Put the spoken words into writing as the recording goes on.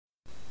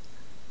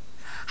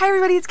Hi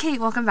everybody, it's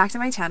Kate. Welcome back to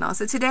my channel.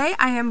 So today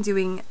I am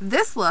doing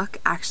this look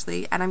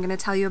actually, and I'm going to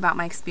tell you about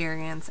my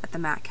experience at the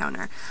MAC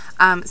counter.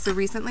 So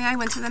recently I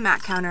went to the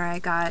MAC counter.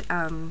 I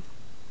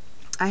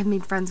had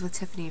made friends with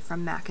Tiffany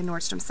from MAC in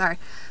Nordstrom,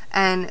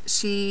 and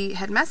she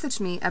had messaged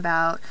me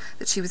about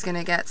that she was going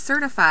to get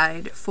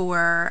certified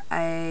for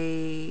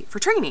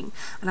training,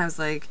 and I was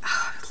like,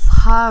 oh, I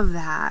would love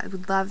that. I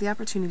would love the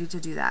opportunity to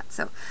do that.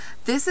 So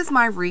this is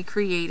my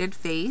recreated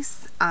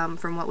face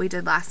from what we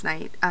did last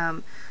night.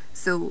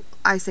 So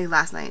I say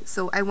last night.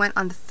 So I went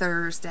on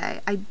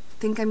Thursday. I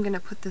think I'm going to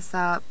put this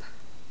up.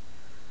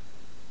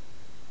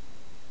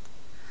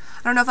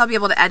 I don't know if I'll be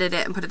able to edit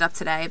it and put it up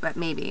today, but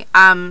maybe.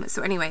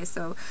 So anyway,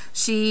 so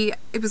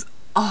it was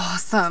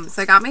awesome.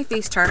 So I got my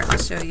face chart. I'll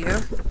show you.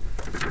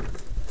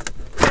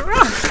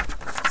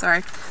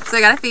 Sorry. So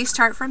I got a face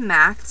chart from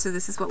MAC. So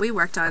this is what we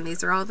worked on.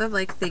 These are all the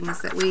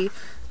things that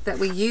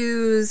we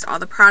used, all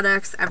the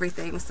products,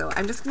 everything. So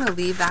I'm just going to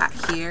leave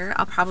that here.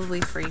 I'll probably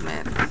frame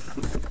it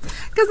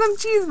because I'm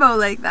cheesebo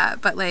like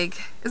that. But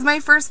it's my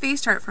first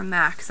face chart from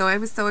MAC. So I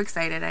was so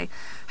excited. I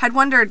had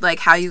wondered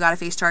how you got a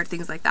face chart,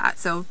 things like that.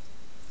 So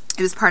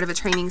it was part of a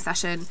training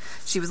session.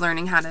 She was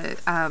learning how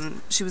to,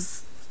 she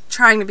was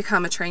trying to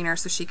become a trainer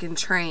so she can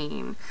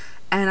train.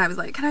 And I was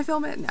like, can I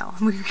film it? No,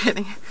 we were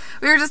kidding.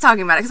 We were just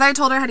talking about it because I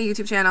told her I had a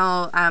YouTube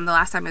channel the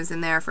last time I was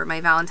in there for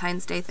my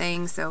Valentine's Day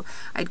thing. So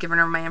I'd given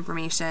her my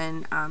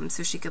information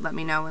so she could let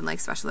me know when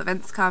special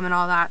events come and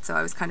all that. So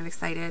I was kind of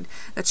excited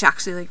that she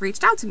actually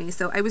reached out to me.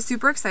 So I was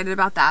super excited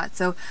about that.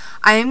 So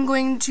I am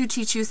going to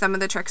teach you some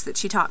of the tricks that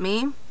she taught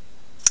me.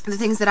 The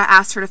things that I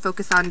asked her to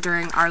focus on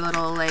during our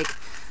little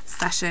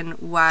session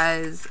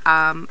was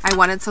I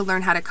wanted to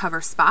learn how to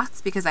cover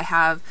spots because I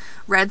have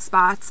red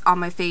spots on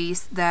my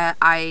face that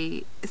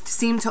I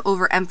seem to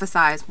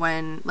overemphasize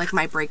when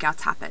my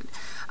breakouts happen.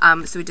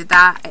 So we did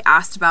that. I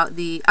asked about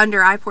the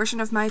under eye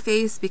portion of my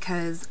face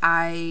because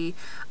I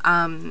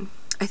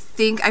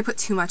think I put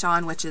too much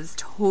on, which is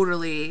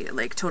totally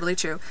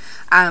true.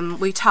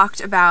 We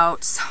talked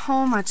about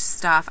so much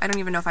stuff. I don't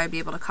even know if I'd be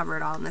able to cover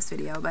it all in this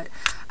video, but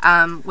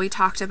we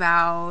talked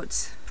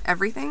about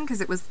everything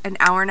because it was an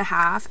hour and a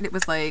half, and it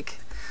was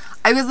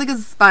I was like a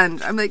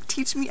sponge. I'm like,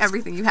 teach me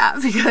everything you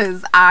have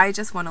because I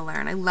just want to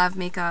learn. I love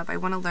makeup. I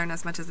want to learn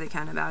as much as I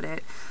can about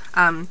it.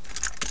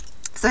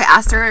 So I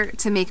asked her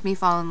to make me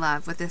fall in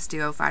love with this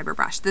duo fiber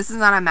brush. This is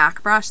not a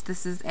MAC brush.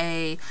 This is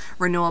a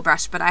renewal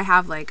brush, but I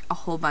have a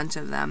whole bunch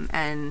of them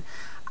and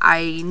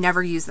I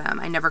never use them.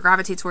 I never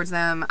gravitate towards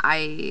them.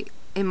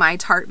 In my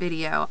Tarte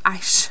video, I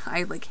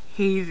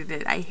hated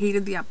it. I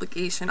hated the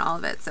application, all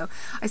of it. So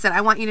I said,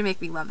 I want you to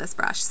make me love this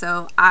brush.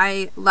 So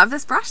I love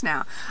this brush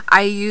now.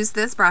 I use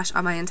this brush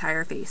on my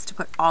entire face to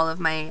put all of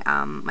my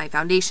my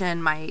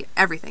foundation, my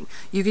everything.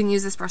 You can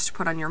use this brush to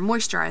put on your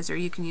moisturizer.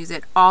 You can use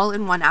it all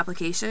in one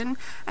application,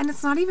 and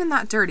it's not even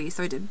that dirty.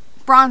 So I did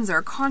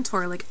bronzer,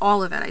 contour,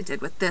 all of it I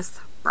did with this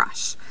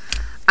brush.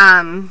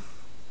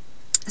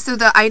 So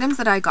the items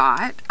that I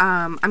got,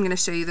 I'm going to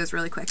show you those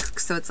really quick.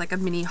 So it's a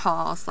mini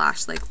haul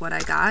slash what I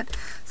got.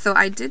 So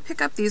I did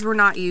pick up, these were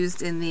not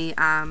used in the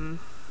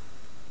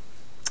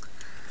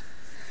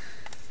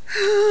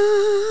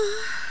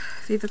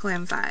Viva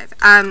Glam 5.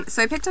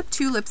 So I picked up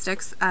 2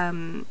 lipsticks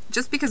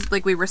just because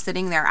we were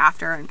sitting there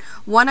after, and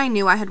one I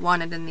knew I had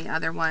wanted and the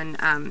other one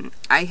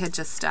I had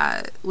just,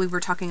 we were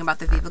talking about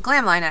the Viva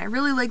Glam line, and I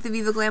really like the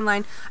Viva Glam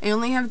line. I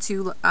only have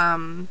two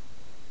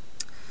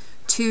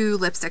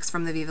lipsticks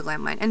from the Viva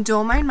Glam line. And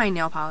don't mind my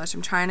nail polish.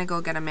 I'm trying to go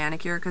get a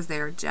manicure because they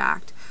are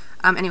jacked.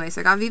 Anyway,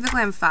 so I got Viva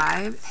Glam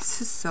 5. This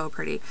is so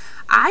pretty.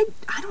 I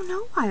don't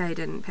know why I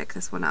didn't pick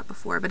this one up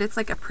before, but it's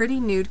a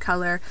pretty nude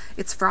color.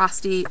 It's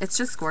frosty. It's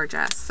just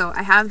gorgeous. So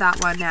I have that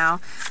one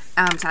now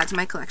to add to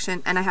my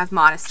collection. And I have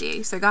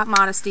Modesty. So I got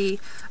Modesty.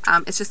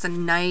 It's just a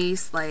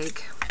nice,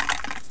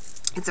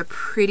 it's a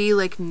pretty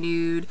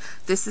nude.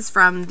 This is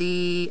from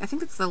the, I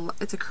think it's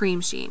a cream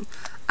sheen.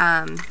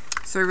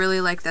 So I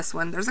really like this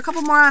one. There's a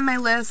couple more on my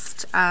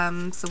list,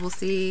 so we'll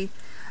see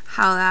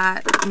how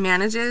that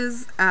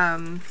manages. I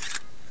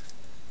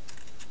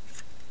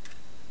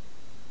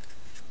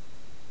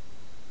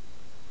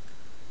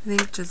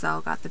think Giselle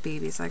got the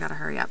baby, so I gotta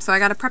hurry up. So I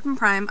got a Prep and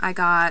Prime, I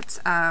got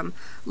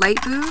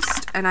Light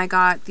Boost, and I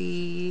got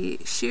the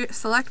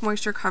Select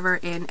Moisture Cover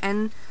in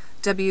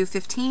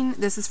NW15.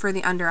 This is for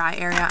the under eye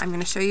area. I'm going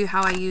to show you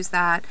how I use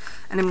that,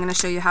 and I'm going to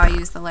show you how I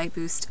use the Light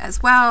Boost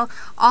as well,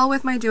 all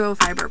with my duo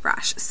fiber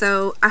brush.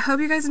 So I hope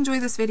you guys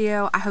enjoy this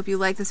video. I hope you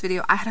like this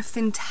video. I had a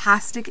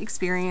fantastic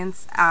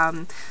experience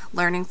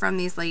learning from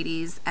these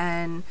ladies,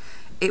 and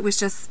it was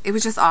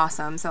just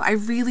awesome. So I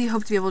really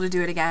hope to be able to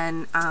do it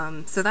again.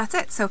 So that's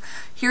it. So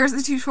here's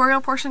the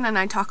tutorial portion, and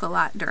I talk a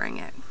lot during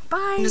it.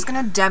 Bye. I'm just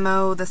gonna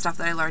demo the stuff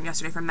that I learned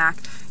yesterday from MAC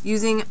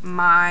using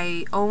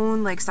my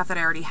own stuff that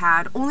I already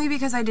had, only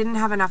because I didn't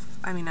have enough.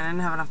 I didn't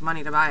have enough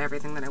money to buy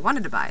everything that I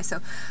wanted to buy. So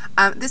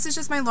this is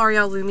just my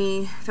L'Oreal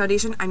Lumi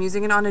foundation. I'm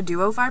using it on a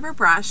duo fiber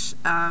brush.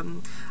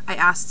 I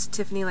asked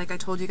Tiffany, like I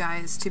told you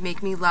guys, to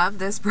make me love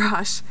this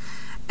brush,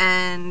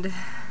 and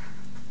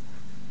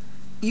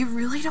you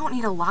really don't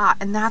need a lot,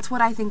 and that's what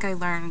I think I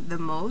learned the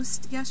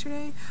most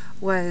yesterday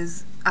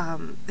was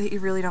that you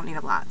really don't need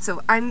a lot.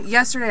 So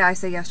yesterday, I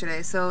say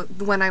yesterday, so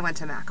when I went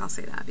to MAC, I'll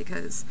say that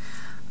because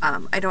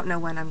I don't know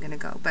when I'm gonna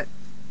go, but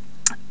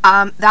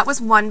that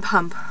was one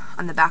pump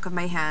on the back of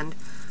my hand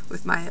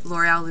with my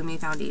L'Oreal Lumi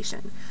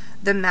foundation.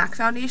 The MAC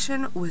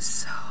foundation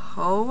was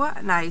so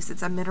nice.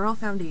 It's a mineral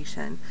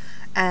foundation,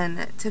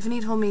 and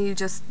Tiffany told me you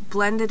just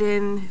blend it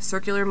in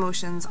circular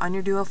motions on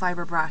your dual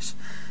fiber brush,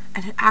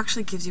 and it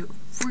actually gives you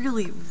a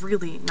really,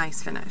 really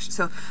nice finish.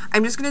 So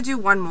I'm just going to do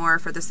one more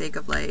for the sake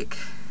of, like,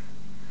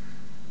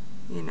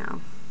 you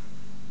know,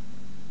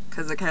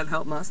 because I can't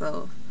help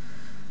myself.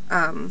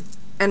 And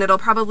it'll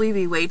probably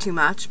be way too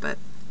much, but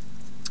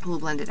we'll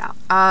blend it out.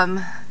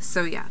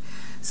 So yeah.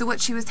 So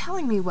what she was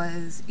telling me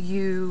was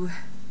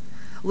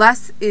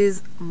less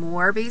is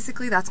more,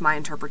 basically. That's my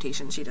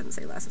interpretation. She didn't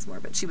say less is more,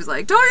 but she was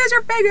like, don't use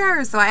your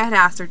fingers! So I had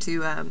asked her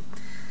to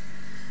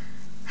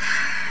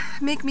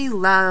make me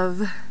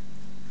love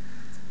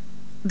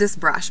this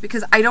brush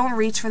because I don't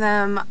reach for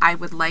them. I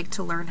would like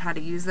to learn how to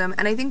use them,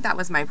 and I think that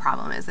was my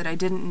problem, is that I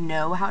didn't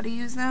know how to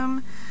use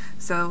them.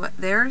 So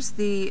there's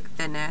the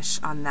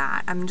finish on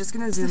that. I'm just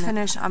gonna zoom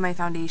finish on my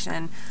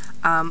foundation.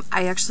 I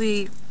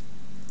actually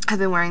have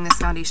been wearing this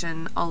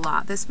foundation a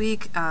lot this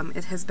week.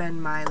 It has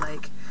been my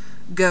like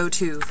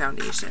go-to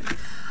foundation.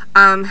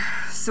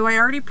 So I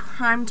already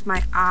primed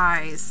my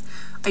eyes.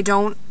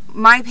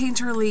 My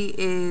Painterly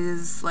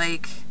is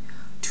like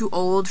too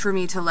old for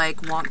me to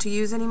like want to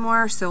use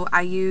anymore, so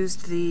I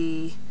used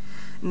the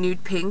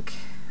nude pink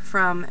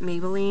from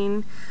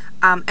Maybelline,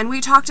 and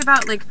we talked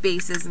about like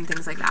bases and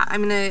things like that.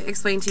 I'm gonna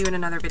explain to you in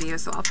another video,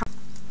 so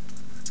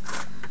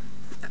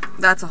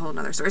that's a whole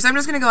nother story. So I'm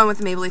just gonna go in with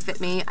the Maybelline Fit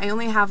Me. I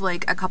only have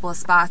like a couple of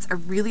spots. I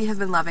really have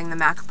been loving the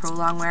MAC Pro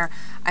Longwear.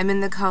 I'm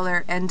in the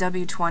color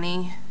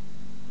NW20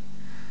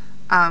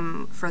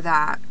 for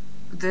that.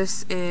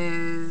 This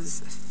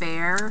is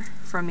Fair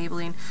from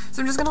Maybelline. So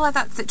I'm just going to let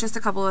that sit just a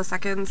couple of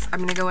seconds. I'm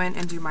going to go in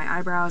and do my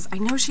eyebrows. I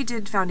know she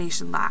did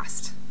foundation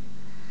last.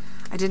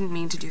 I didn't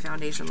mean to do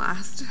foundation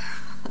last.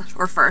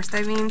 Or first,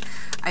 I mean.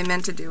 I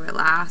meant to do it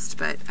last,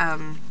 but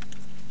I'm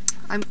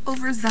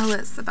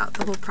overzealous about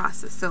the whole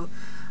process. So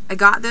I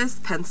got this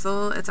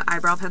pencil. It's an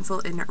eyebrow pencil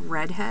in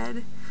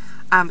Redhead.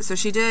 So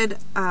she did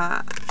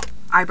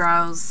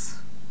eyebrows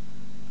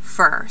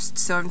first,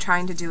 so I'm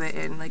trying to do it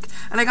in like,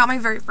 and I got my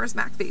very first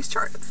MAC face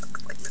chart. It's so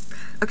exciting.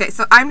 Okay,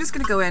 so I'm just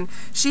gonna go in.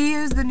 She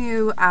used the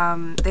new,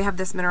 they have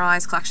this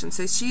mineralized collection.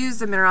 So she used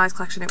the mineralized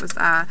collection. It was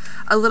a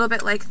little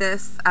bit like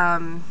this,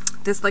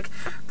 this like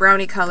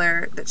brownie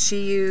color that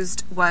she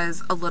used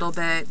was a little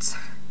bit,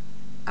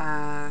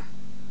 trying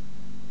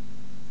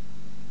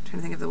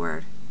to think of the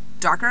word,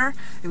 darker.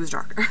 It was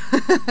darker.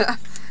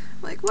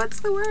 Like, what's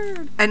the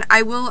word? And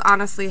I will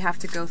honestly have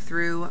to go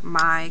through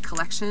my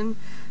collection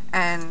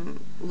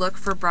and look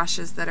for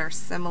brushes that are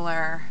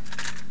similar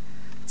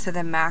to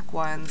the MAC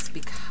ones,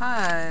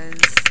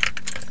 because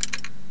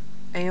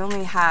I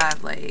only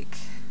have like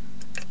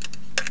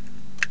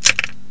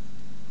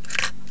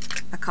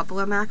a couple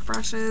of MAC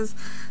brushes.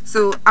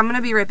 So I'm going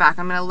to be right back.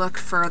 I'm going to look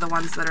for the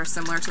ones that are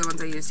similar to the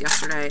ones I used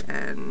yesterday,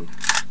 and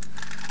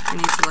I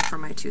need to look for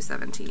my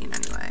 217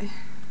 anyway.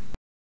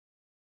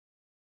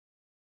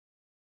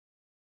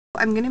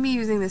 I'm going to be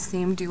using the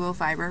same dual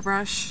fiber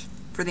brush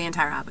for the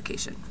entire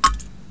application.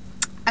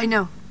 I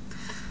know.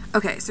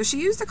 Okay, so she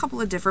used a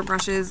couple of different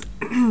brushes.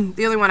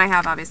 The only one I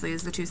have, obviously,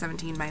 is the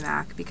 217 by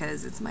MAC,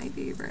 because it's my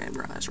favorite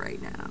brush right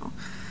now.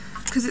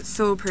 Because it's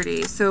so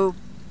pretty. So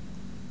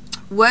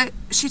what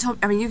she told,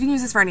 I mean, you can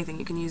use this for anything.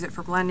 You can use it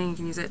for blending. You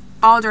can use it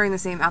all during the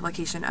same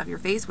application of your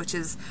face, which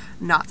is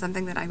not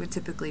something that I would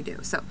typically do.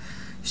 So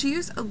she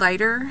used a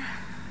lighter,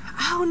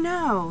 oh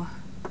no,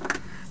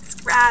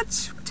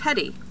 scratch,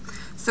 Teddy.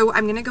 So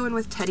I'm going to go in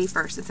with Teddy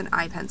first. It's an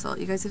eye pencil.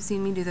 You guys have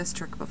seen me do this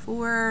trick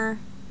before.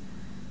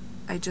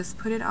 I just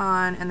put it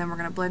on, and then we're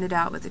going to blend it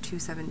out with the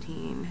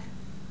 217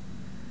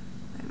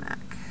 by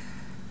MAC.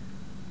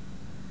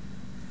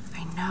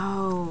 I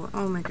know.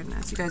 Oh my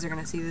goodness. You guys are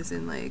going to see this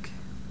in like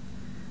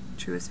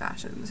truest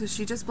fashion. So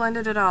she just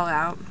blended it all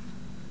out.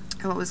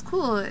 And what was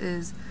cool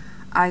is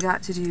I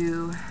got to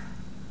do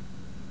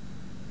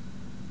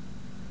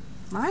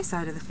my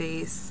side of the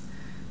face,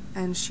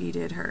 and she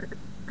did her.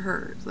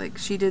 Like,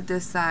 she did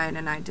this side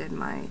and I did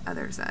my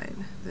other side,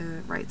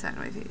 the right side of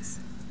my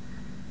face.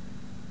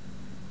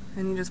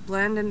 And you just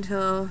blend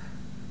until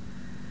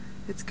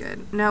it's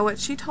good. Now what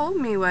she told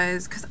me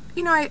was, because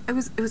you know, it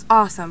was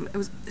awesome. It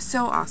was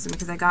so awesome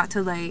because I got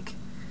to like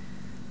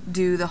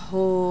do the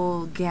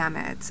whole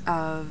gamut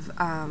of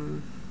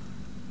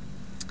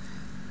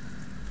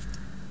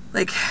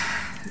like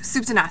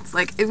soup to nuts.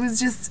 Like, it was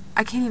just,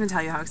 I can't even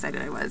tell you how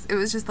excited I was. It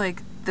was just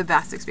like the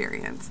best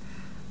experience.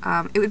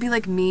 It would be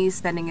like me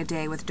spending a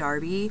day with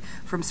Darby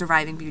from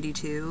Surviving Beauty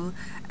 2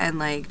 and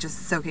like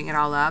just soaking it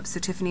all up. So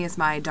Tiffany is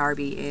my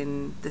Darby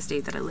in the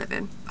state that I live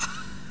in.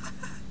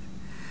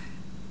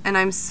 And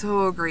I'm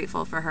so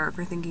grateful for her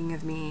for thinking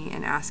of me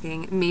and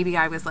asking. Maybe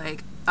I was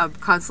like a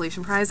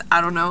consolation prize.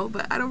 I don't know,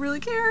 but I don't really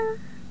care.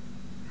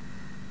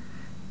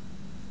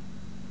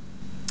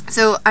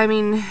 So, I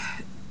mean,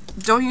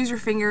 don't use your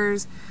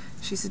fingers.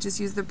 She said just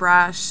use the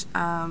brush.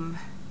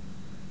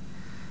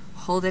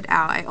 Hold it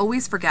out. I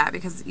always forget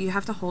because you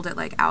have to hold it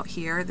like out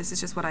here. This is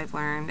just what I've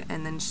learned.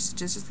 And then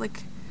just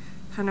like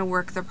kind of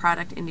work the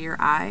product into your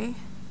eye.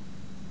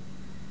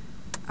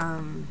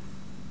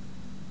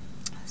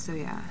 So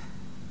yeah.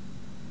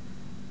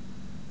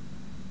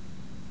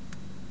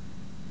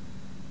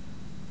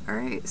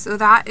 Alright, so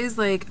that is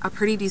like a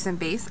pretty decent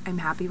base. I'm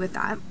happy with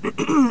that.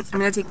 I'm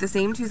going to take the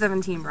same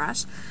 217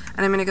 brush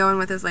and I'm going to go in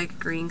with this like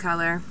green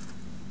color.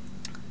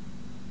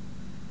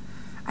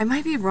 I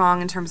might be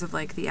wrong in terms of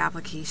like the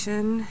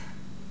application,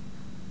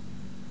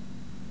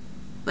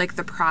 like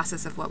the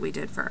process of what we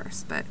did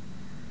first, but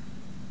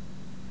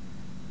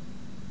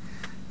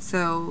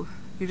so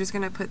you're just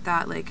going to put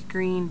that like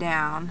green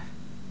down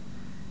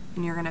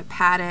and you're going to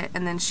pat it,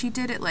 and then she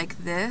did it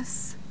like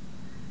this,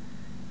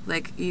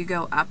 like you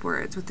go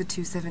upwards with the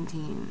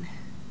 217,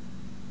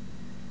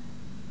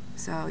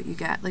 so you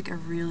get like a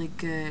really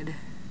good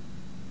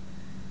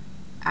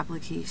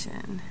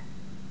application.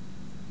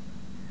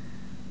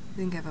 I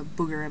think I have a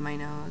booger in my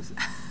nose.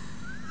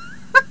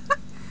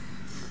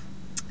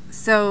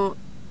 So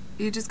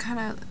you just kind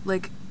of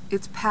like,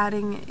 it's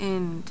patting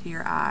into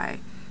your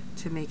eye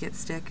to make it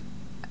stick.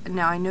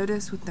 Now I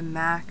noticed with the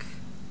MAC,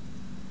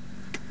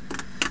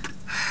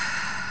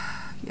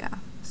 yeah.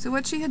 So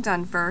what she had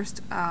done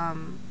first,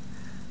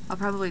 I'll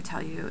probably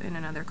tell you in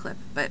another clip,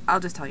 but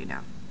I'll just tell you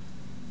now.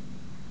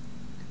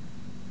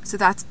 So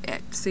that's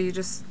it. So you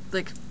just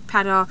like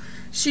pat it all.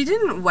 She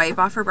didn't wipe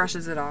off her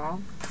brushes at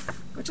all,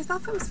 which I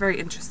thought that was very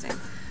interesting.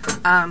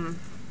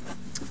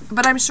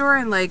 But I'm sure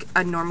in like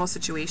a normal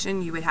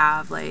situation you would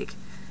have like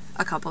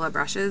a couple of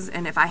brushes,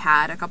 and if I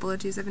had a couple of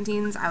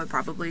 217s I would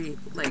probably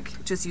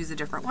like just use a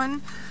different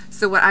one.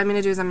 So what I'm going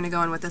to do is I'm going to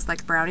go in with this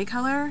like brownie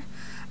color,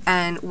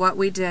 and what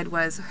we did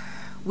was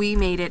we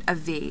made it a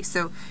V.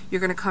 So you're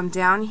going to come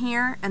down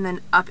here and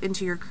then up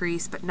into your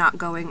crease, but not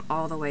going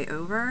all the way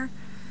over,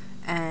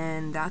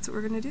 and that's what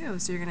we're going to do.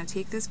 So you're going to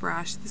take this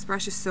brush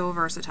is so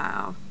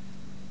versatile,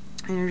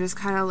 and you're just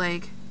kind of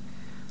like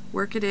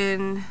work it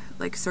in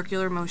like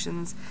circular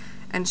motions.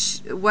 And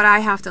what I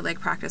have to like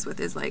practice with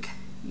is like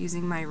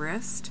using my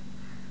wrist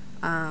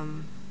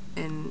and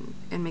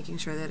making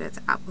sure that it's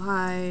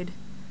applied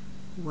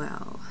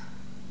well.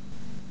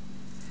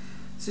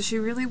 So she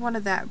really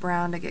wanted that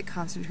brown to get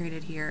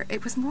concentrated here.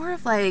 It was more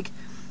of like,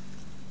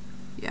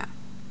 yeah,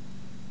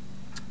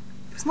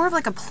 it was more of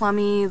like a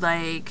plummy,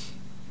 like,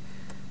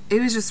 it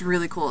was just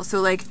really cool.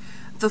 So like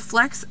the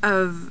flecks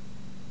of,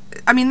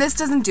 I mean, this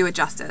doesn't do it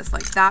justice.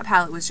 Like that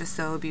palette was just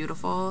so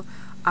beautiful.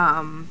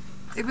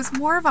 It was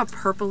more of a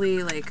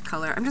purpley like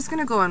color. I'm just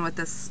gonna go in with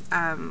this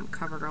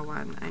CoverGirl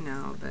one. I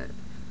know, but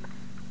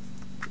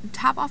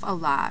tap off a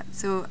lot.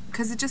 So,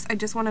 cause I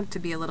just want it to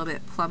be a little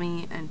bit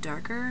plummy and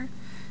darker.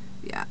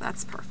 Yeah,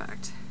 that's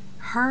perfect.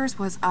 Hers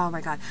was, oh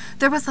my god,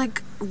 there was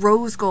like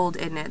rose gold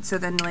in it. So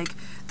then like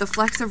the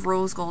flecks of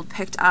rose gold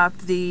picked up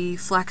the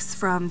flecks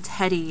from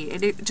Teddy.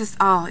 It just,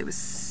 oh, it was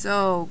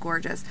so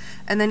gorgeous.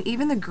 And then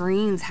even the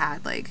greens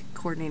had like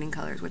coordinating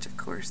colors, which of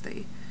course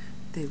they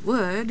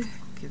would,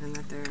 given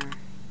that they're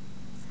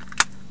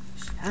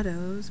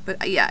shadows.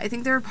 But yeah, I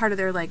think they're part of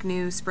their like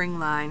new spring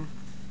line.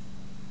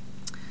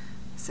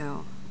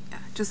 So yeah,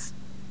 just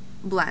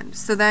blend.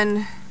 So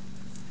then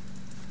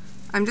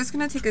I'm just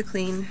gonna take a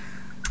clean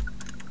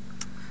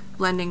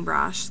blending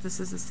brush. This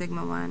is a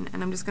Sigma one,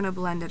 and I'm just gonna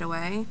blend it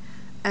away.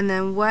 And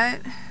then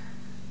what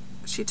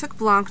she took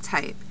Blanc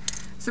Type.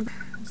 So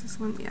is this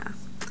one, yeah.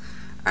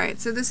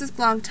 Alright, so this is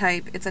Blanc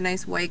Type. It's a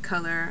nice white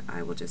color.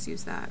 I will just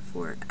use that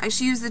for,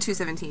 she used the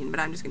 217, but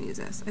I'm just going to use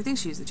this. I think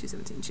she used the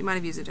 217. She might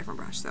have used a different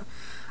brush. So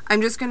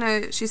I'm just going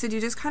to, she said you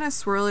just kind of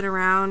swirl it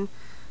around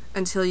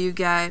until you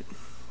get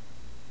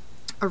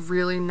a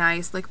really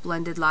nice like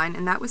blended line.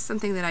 And that was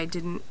something that I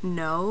didn't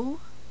know,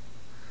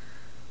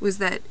 was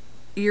that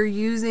you're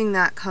using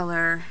that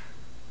color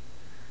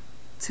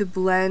to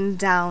blend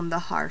down the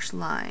harsh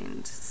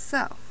lines.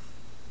 So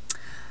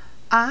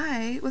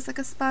I was like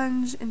a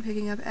sponge in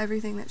picking up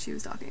everything that she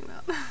was talking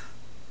about. The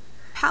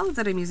palette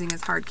that I'm using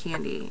is Hard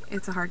Candy.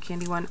 It's a Hard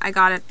Candy one. I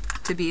got it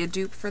to be a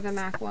dupe for the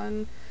MAC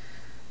one.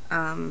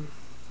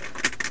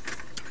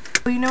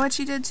 Well, you know what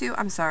she did too?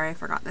 I'm sorry, I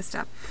forgot this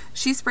step.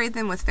 She sprayed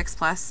them with Fix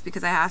Plus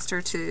because I asked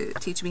her to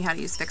teach me how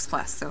to use Fix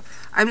Plus. So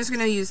I'm just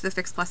going to use the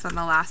Fix Plus on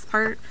the last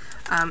part,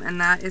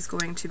 and that is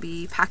going to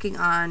be packing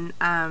on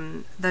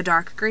the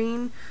dark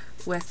green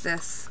with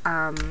this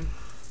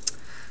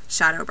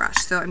shadow brush.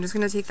 So I'm just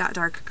going to take that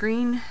dark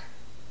green,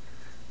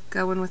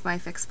 go in with my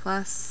Fix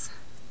Plus,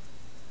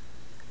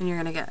 and you're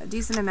going to get a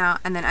decent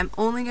amount, and then I'm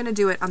only going to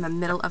do it on the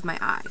middle of my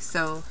eye.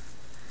 So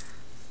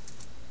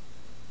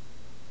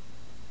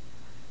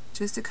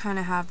just to kind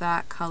of have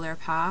that color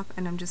pop,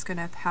 and I'm just going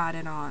to pat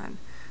it on.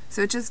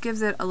 So it just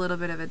gives it a little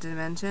bit of a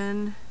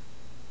dimension.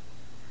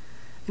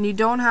 And you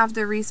don't have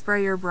to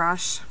respray your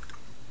brush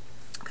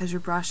because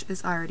your brush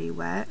is already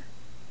wet.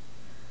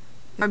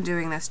 I'm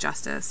doing this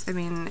justice. I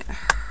mean,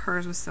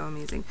 hers was so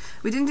amazing.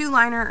 We didn't do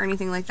liner or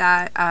anything like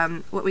that.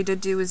 What we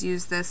did do was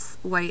use this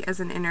white as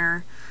an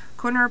inner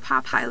corner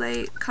pop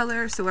highlight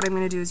color. So what I'm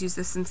going to do is use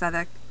this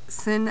synthetic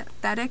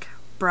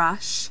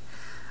brush.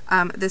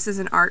 This is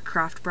an art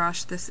craft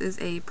brush. This is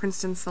a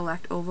Princeton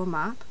Select Oval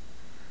Mop.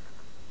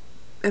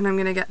 And I'm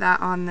going to get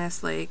that on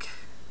this like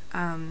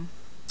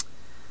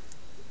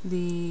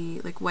the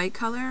white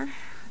color.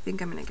 I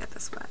think I'm going to get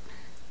this wet.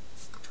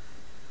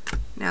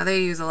 Now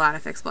they use a lot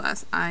of Fix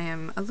Plus. I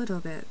am a little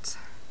bit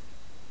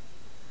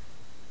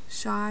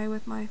shy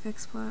with my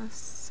Fix Plus,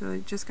 so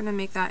I'm just going to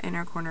make that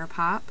inner corner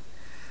pop.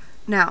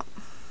 Now,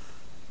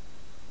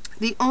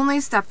 the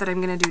only step that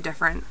I'm going to do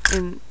different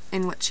in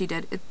what she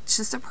did, it's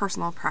just a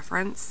personal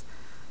preference,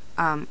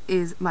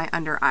 is my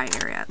under eye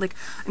area. Like,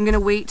 I'm going to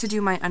wait to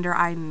do my under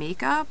eye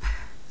makeup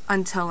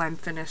until I'm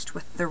finished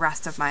with the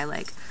rest of my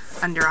like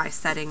under eye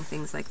setting,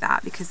 things like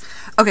that, because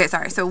okay,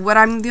 sorry, so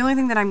the only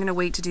thing that I'm going to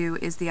wait to do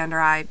is the under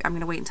eye. I'm going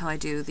to wait until I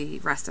do the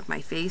rest of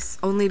my face,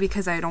 only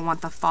because I don't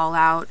want the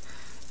fallout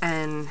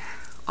and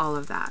all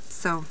of that.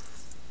 So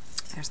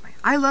there's my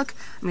eye look.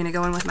 I'm going to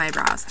go in with my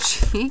brows.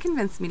 She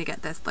convinced me to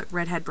get this like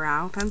redhead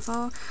brow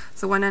pencil.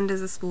 So one end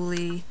is a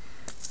spoolie,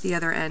 the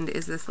other end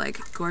is this like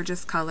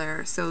gorgeous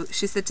color. So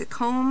she said to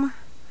comb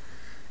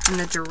in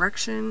the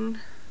direction.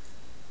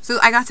 So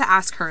I got to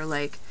ask her,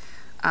 like,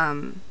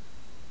 oh,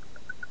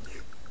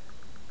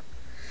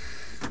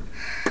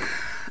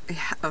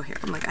 here,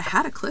 I'm like, I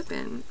had a clip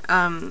in.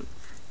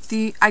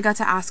 I got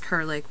to ask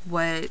her, like,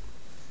 what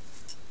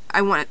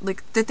I wanted,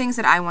 like, the things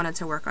that I wanted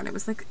to work on. It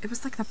was like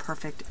the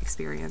perfect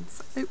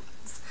experience. It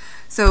was.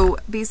 So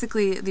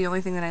basically, the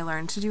only thing that I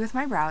learned to do with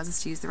my brows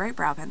is to use the right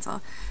brow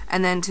pencil,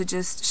 and then to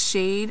just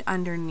shade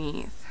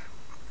underneath.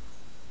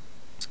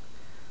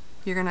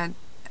 You're gonna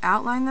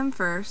outline them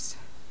first,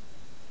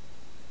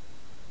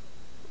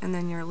 and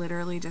then you're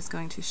literally just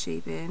going to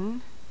shape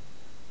in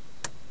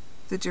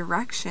the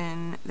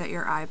direction that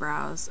your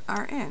eyebrows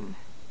are in.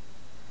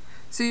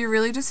 So you're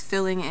really just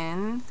filling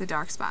in the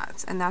dark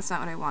spots, and that's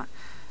not what I want.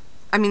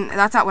 I mean,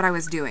 that's not what I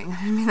was doing.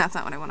 I mean, that's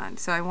not what I wanted.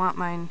 So I want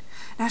mine.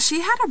 Now, she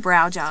had a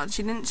brow gel.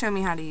 She didn't show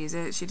me how to use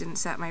it. She didn't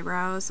set my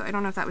brows, so I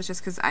don't know if that was just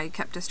because I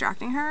kept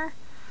distracting her.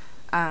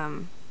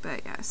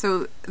 But yeah,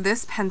 so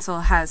this pencil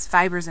has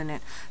fibers in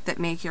it that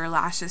make your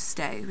lashes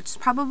stay, which is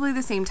probably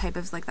the same type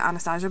as like the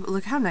Anastasia, but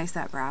look how nice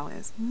that brow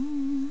is.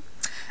 And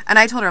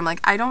I told her, I'm like,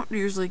 I don't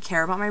usually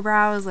care about my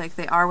brows, like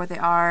they are what they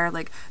are,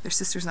 like they're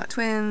sisters not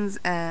twins.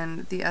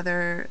 And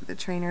the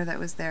trainer that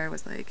was there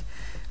was like,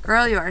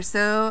 girl, you are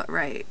so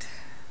right.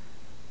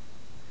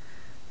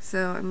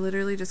 So I'm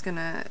literally just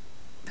gonna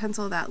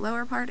pencil that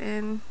lower part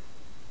in.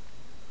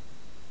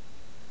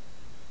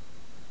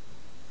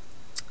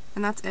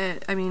 And that's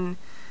it. I mean,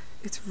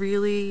 it's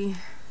really,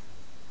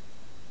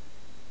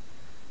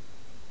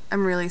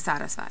 I'm really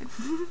satisfied.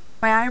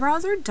 My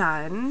eyebrows are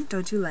done.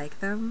 Don't you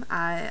like them?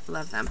 I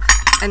love them.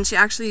 And she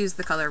actually used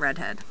the color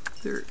Redhead,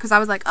 because I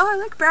was like, oh, I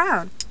like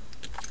brown.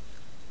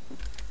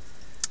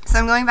 So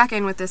I'm going back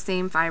in with the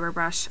same fiber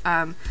brush.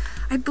 I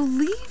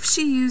believe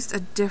she used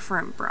a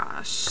different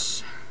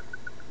brush.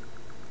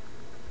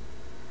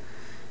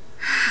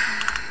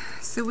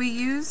 So we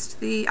used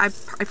I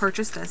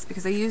purchased this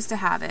because I used to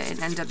have it in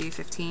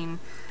NW15,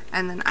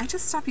 and then I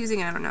just stopped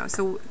using it, I don't know.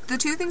 So the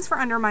two things for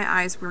under my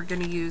eyes we're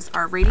going to use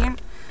are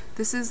Radiant.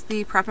 This is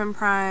the Prep and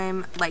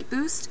Prime Light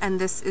Boost, and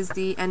this is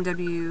the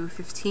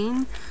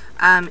NW15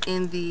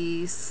 in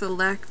the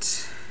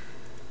Select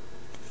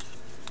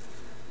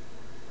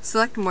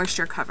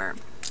Moisture Cover.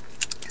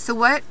 So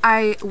what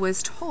I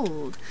was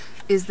told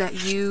is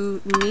that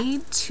you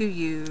need to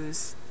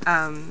use,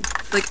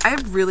 like I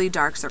have really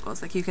dark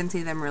circles, like you can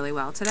see them really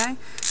well today.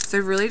 So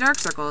really dark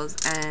circles,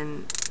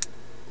 and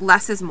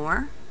less is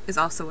more is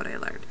also what I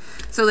learned.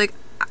 So like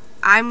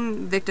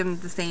I'm victim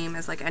the same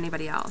as like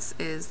anybody else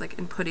is like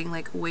in putting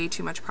like way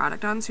too much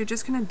product on. So you're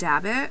just gonna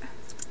dab it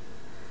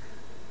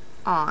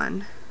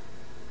on,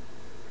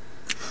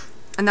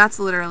 and that's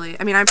literally,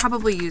 I mean, I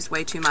probably used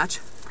way too much,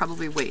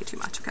 probably way too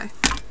much, okay?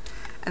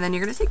 And then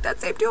you're going to take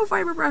that same dual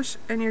fiber brush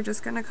and you're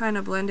just going to kind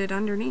of blend it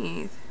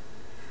underneath.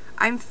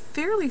 I'm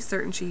fairly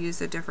certain she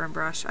used a different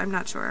brush. I'm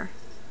not sure.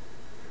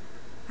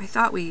 I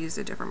thought we used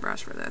a different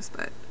brush for this,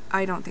 but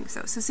I don't think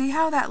so. So see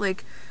how that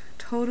like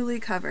totally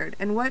covered?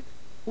 And what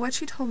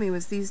she told me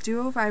was these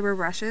duo fiber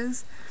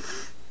brushes,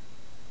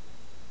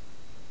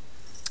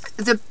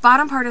 the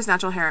bottom part is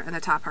natural hair and the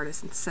top part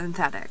is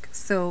synthetic.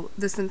 So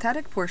the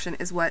synthetic portion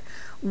is what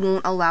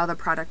won't allow the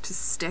product to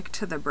stick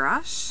to the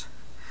brush,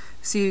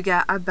 so you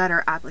get a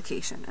better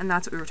application, and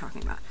that's what we were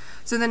talking about.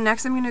 So then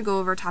next I'm going to go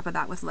over top of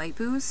that with Light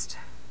Boost,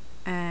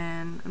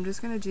 and I'm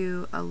just going to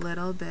do a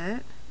little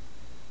bit,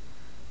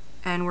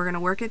 and we're going to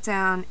work it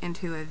down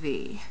into a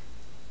V.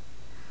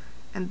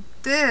 And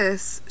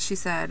this, she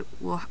said,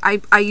 well, I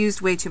used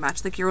way too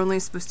much. Like you're only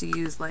supposed to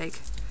use like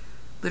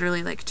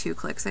literally like 2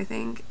 clicks, I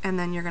think, and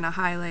then you're going to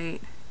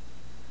highlight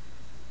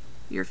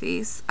your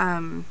face.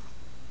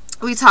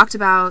 We talked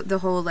about the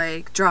whole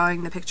like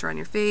drawing the picture on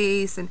your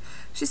face, and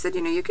she said,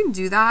 you know, you can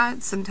do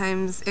that.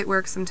 Sometimes it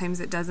works, sometimes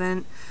it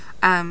doesn't.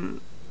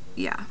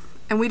 Yeah.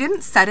 And we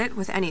didn't set it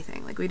with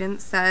anything. Like, we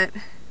didn't set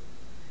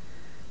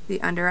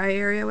the under eye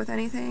area with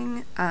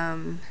anything.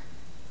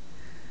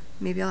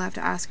 Maybe I'll have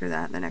to ask her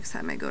that the next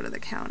time I go to the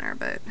counter,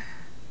 but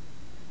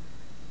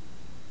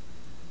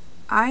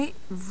I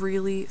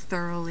really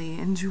thoroughly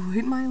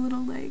enjoyed my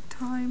little like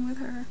time with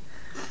her.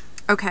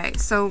 Okay,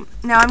 so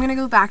now I'm gonna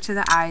go back to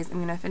the eyes. I'm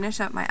gonna finish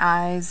up my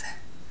eyes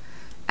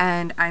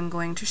and I'm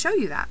going to show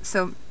you that.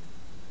 So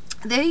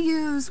they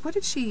use, what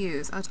did she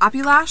use?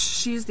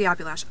 Opulash. She used the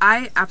Opulash.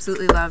 I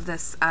absolutely love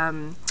this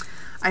I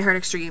Heart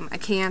Extreme. I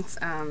can't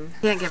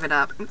give it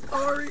up. I'm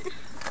sorry.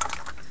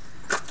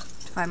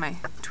 Find my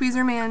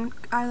Tweezerman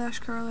eyelash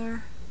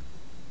curler.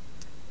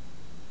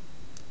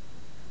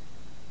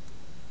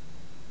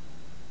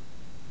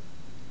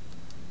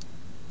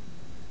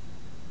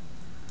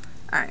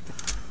 Alright.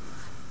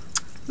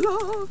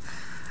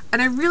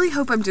 And I really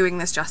hope I'm doing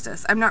this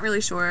justice. I'm not really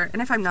sure.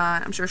 And if I'm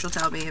not, I'm sure she'll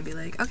tell me and be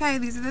like, okay,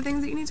 these are the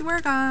things that you need to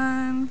work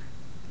on.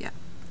 Yeah.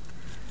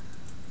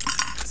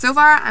 So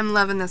far, I'm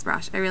loving this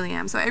brush. I really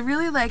am. So I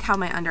really like how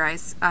my under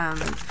eyes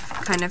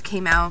kind of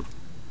came out.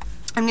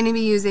 I'm going to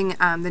be using the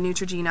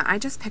Neutrogena. I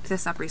just picked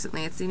this up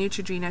recently. It's the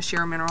Neutrogena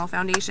Sheer Mineral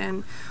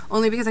Foundation,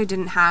 only because I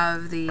didn't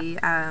have the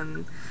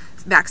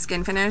back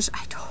skin finish.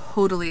 I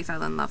totally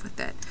fell in love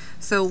with it.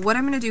 So what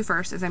I'm going to do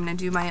first is I'm going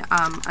to do my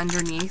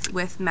underneath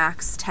with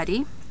MAC's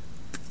Teddy.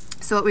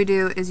 So what we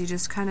do is you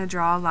just kind of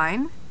draw a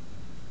line,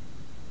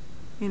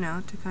 you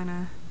know, to kind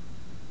of...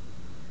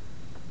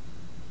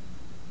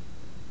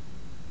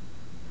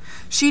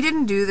 She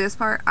didn't do this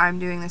part. I'm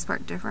doing this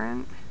part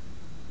different.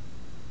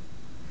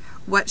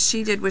 What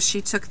she did was she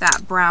took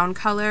that brown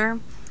color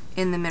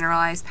in the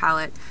Mineralized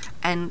palette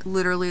and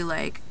literally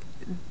like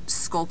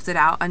sculpted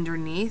out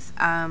underneath.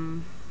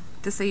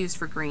 This I used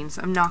for green,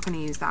 so I'm not going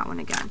to use that one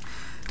again.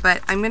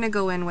 But I'm going to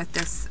go in with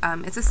this,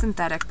 it's a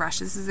synthetic brush.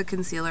 This is a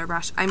concealer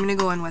brush. I'm going to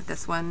go in with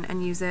this one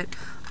and use it.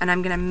 And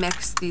I'm going to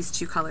mix these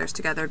two colors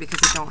together because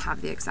I don't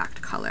have the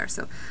exact color.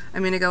 So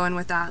I'm going to go in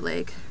with that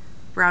like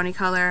brownie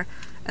color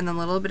and then a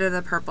little bit of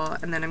the purple.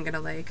 And then I'm going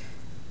to like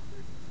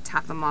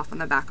tap them off on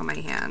the back of my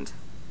hand.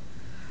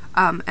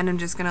 And I'm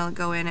just going to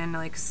go in and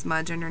like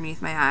smudge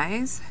underneath my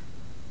eyes.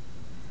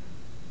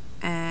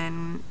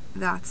 And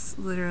that's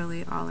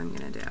literally all I'm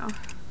going to do.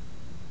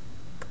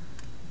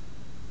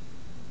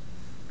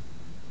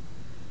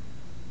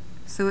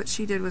 So what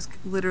she did was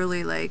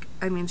literally like,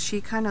 I mean,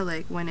 she kind of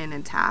like went in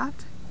and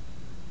tapped.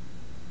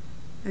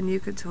 And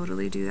you could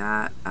totally do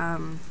that.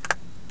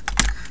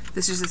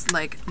 This is just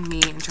like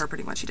me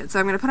interpreting what she did. So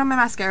I'm going to put on my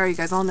mascara. You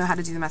guys all know how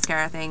to do the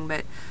mascara thing,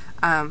 but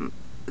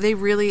they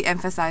really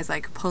emphasize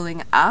like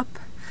pulling up.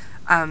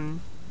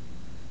 I'm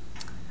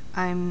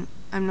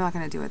not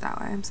going to do it that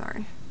way. I'm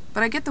sorry.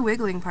 But I get the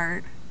wiggling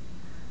part.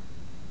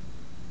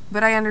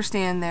 But I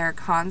understand their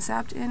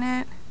concept in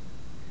it.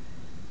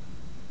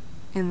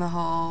 In the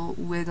whole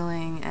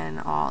wiggling and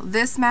all.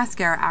 This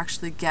mascara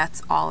actually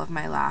gets all of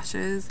my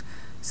lashes,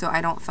 so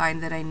I don't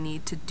find that I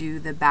need to do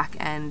the back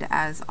end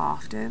as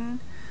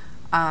often.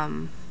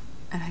 And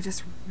I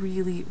just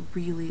really,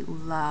 really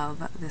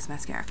love this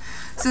mascara.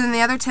 So then the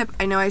other tip,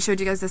 I know I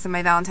showed you guys this in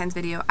my Valentine's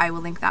video, I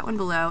will link that one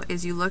below,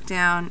 is you look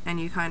down and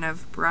you kind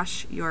of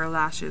brush your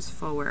lashes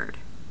forward.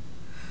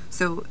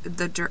 So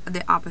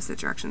the opposite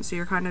direction. So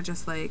you're kind of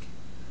just like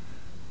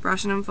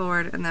brushing them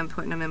forward and then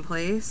putting them in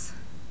place.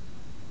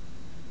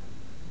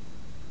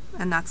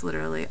 And that's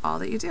literally all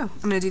that you do.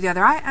 I'm going to do the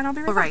other eye and I'll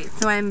be right back.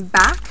 So I'm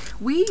back.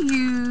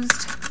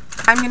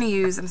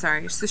 I'm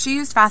sorry. So she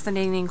used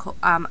Fascinating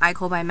Eye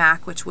Kohl by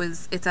MAC, which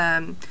was, it's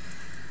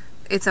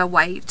a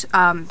white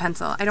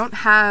pencil. I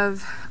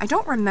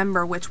don't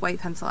remember which white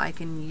pencil I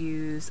can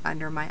use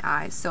under my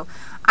eyes. So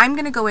I'm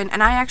going to go in,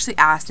 and I actually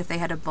asked if they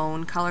had a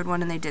bone colored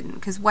one and they didn't,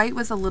 because white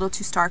was a little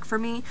too stark for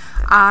me.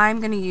 I'm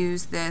going to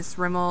use this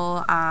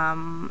Rimmel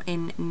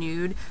in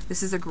Nude.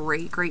 This is a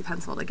great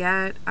pencil to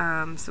get.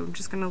 So I'm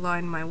just going to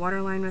line my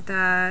waterline with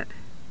that.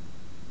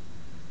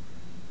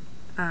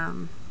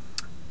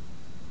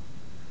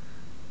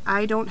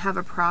 I don't have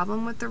a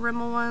problem with the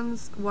Rimmel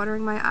ones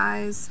watering my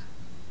eyes.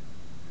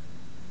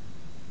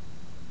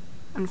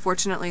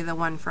 Unfortunately, the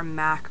one from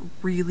MAC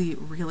really,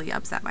 really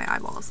upset my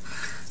eyeballs.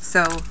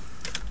 So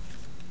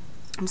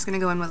I'm just going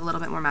to go in with a little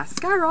bit more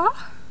mascara.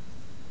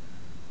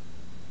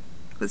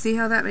 But see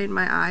how that made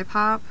my eye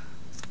pop?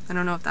 I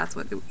don't know if that's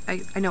what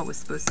I know it was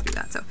supposed to do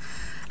that. So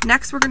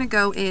next we're going to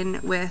go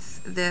in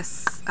with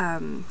this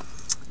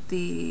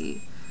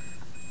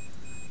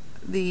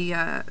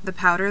the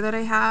powder that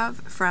I have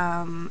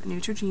from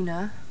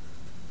Neutrogena,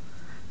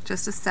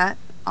 just to set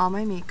all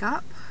my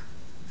makeup.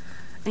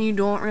 And you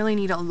don't really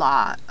need a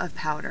lot of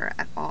powder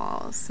at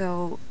all.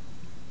 So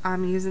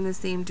I'm using the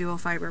same dual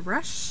fiber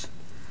brush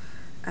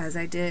as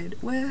I did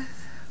with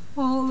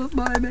all of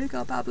my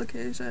makeup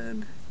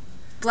application.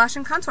 Blush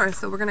and contour.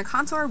 So we're going to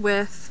contour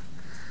with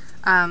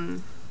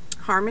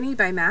Harmony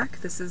by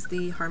MAC. This is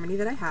the Harmony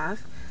that I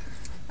have.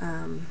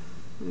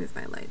 Move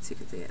my light so you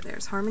can see it.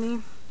 There's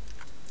Harmony.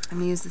 I'm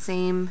going to use the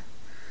same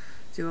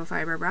dual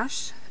fiber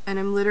brush. And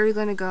I'm literally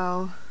going to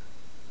go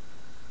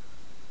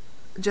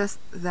just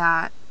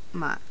that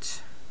much.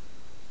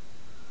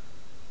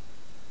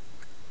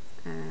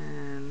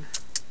 And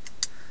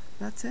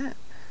that's it.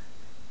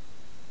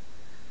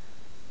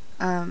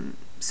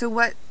 So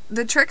what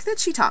the trick that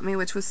she taught me,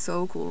 which was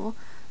so cool,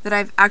 that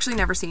I've actually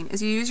never seen,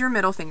 is you use your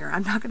middle finger.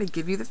 I'm not going to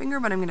give you the finger,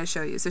 but I'm going to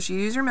show you. So she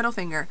used your middle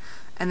finger,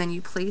 and then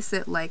you place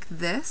it like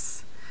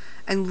this,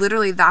 and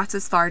literally that's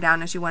as far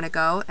down as you want to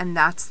go, and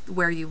that's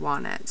where you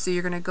want it. So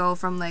you're going to go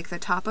from like the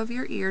top of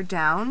your ear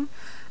down,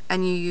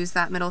 and you use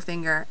that middle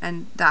finger,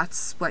 and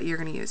that's what you're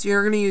going to use.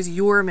 You're going to use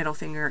your middle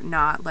finger,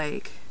 not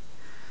like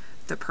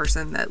the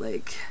person that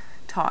like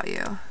taught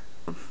you.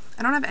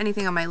 I don't have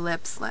anything on my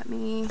lips.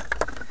 The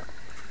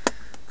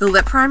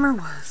lip primer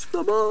was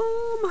the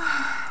bomb.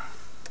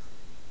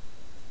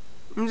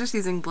 I'm just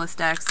using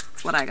Blistex.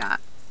 That's what I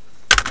got.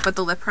 But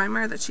the lip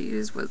primer that she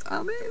used was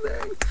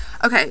amazing.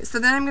 Okay, so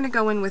then I'm going to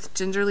go in with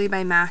Gingerly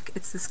by MAC.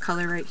 It's this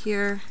color right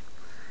here.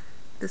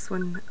 This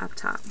one up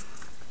top.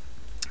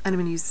 And I'm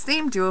going to use the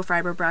same duo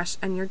fiber brush,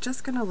 and you're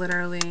just going to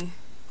literally,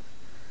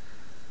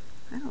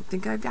 I don't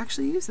think I've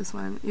actually used this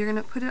one. You're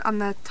going to put it on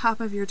the top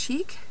of your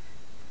cheek.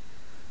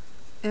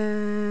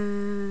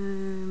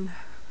 And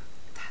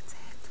that's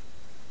it.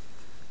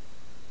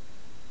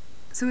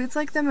 So it's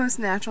like the most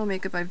natural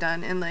makeup I've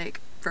done in like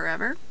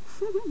forever.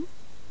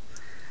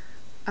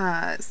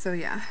 So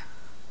yeah.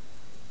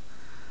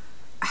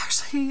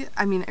 Actually,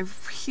 I mean, I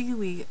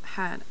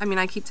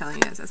keep telling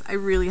you guys this. I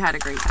really had a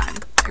great time.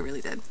 I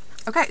really did.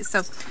 Okay,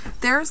 so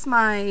there's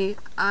my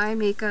eye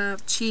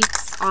makeup,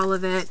 cheeks, all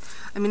of it.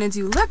 I'm going to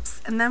do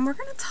lips, and then we're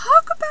going to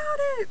talk about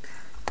it.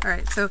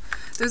 Alright, so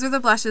those are the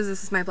blushes.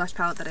 This is my blush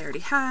palette that I already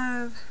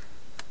have.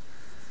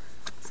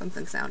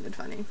 Something sounded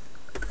funny.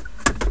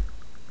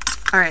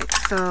 Alright,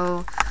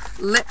 so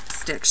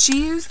lipstick.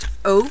 She used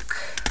Oak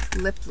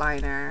lip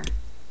liner,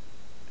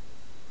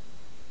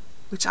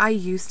 which I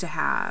used to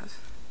have.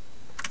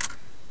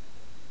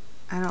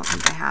 I don't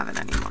think I have it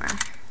anymore.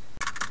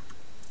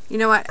 You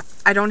know what?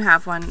 I don't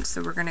have one,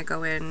 so we're going to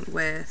go in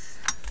with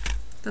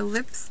the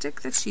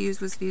lipstick that she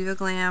used was Viva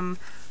Glam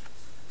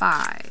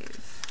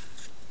 5.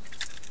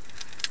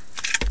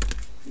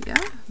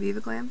 Yeah,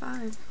 Viva Glam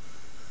 5.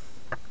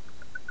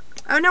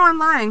 Oh no, I'm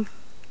lying.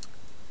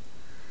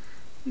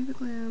 Viva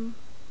Glam.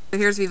 So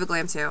here's Viva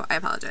Glam 2. I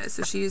apologize.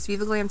 So she used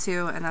Viva Glam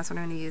 2, and that's what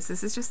I'm going to use.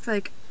 This is just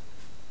like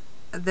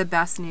the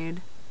best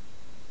nude.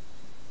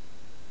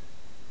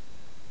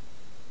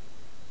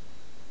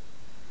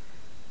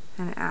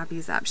 And it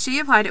abbies up. She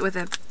applied it with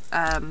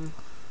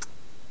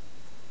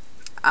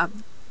a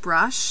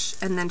brush,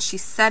 and then she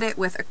set it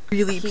with a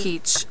really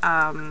peach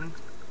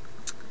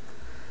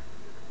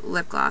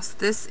lip gloss.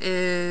 This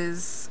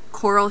is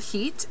Coral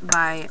Heat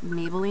by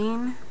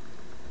Maybelline.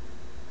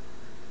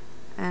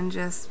 And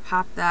just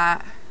pop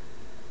that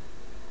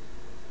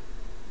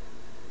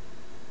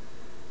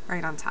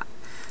right on top.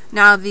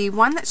 Now the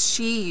one that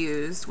she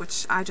used,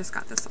 which I just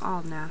got this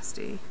all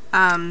nasty,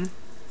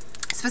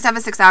 it's supposed to have a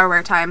 6-hour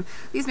wear time.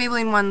 These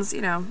Maybelline ones,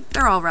 you know,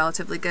 they're all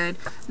relatively good.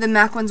 The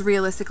MAC ones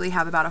realistically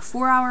have about a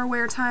 4-hour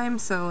wear time,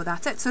 so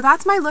that's it. So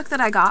that's my look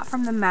that I got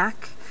from the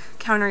MAC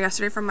counter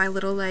yesterday from my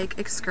little like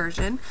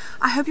excursion.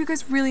 I hope you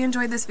guys really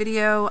enjoyed this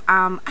video.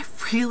 I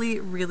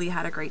really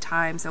had a great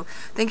time. So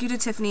thank you to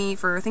Tiffany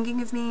for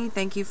thinking of me.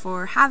 Thank you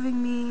for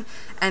having me,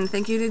 and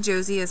thank you to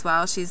Josie as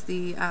well. She's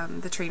the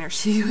trainer.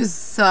 She was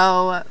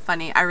so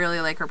funny. I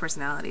really like her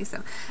personality.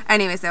 So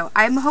anyway, so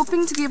I'm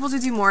hoping to be able to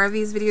do more of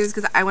these videos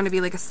because I want to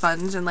be like a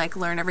sponge and like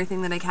learn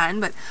everything that I can.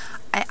 But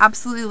I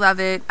absolutely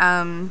love it.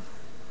 I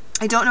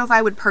don't know if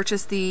I would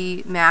purchase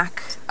the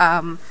MAC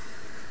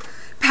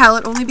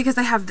palette only because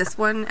I have this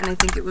one, and I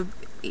think it would,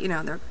 you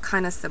know, they're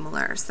kind of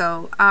similar.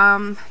 So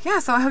yeah,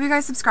 so I hope you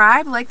guys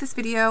subscribe, like this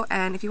video,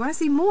 and if you want to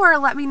see more,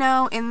 let me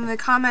know in the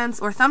comments,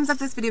 or thumbs up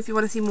this video if you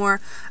want to see more.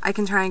 I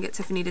can try and get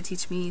Tiffany to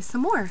teach me some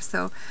more.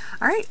 So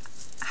alright,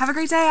 have a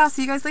great day. I'll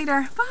see you guys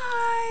later.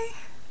 Bye.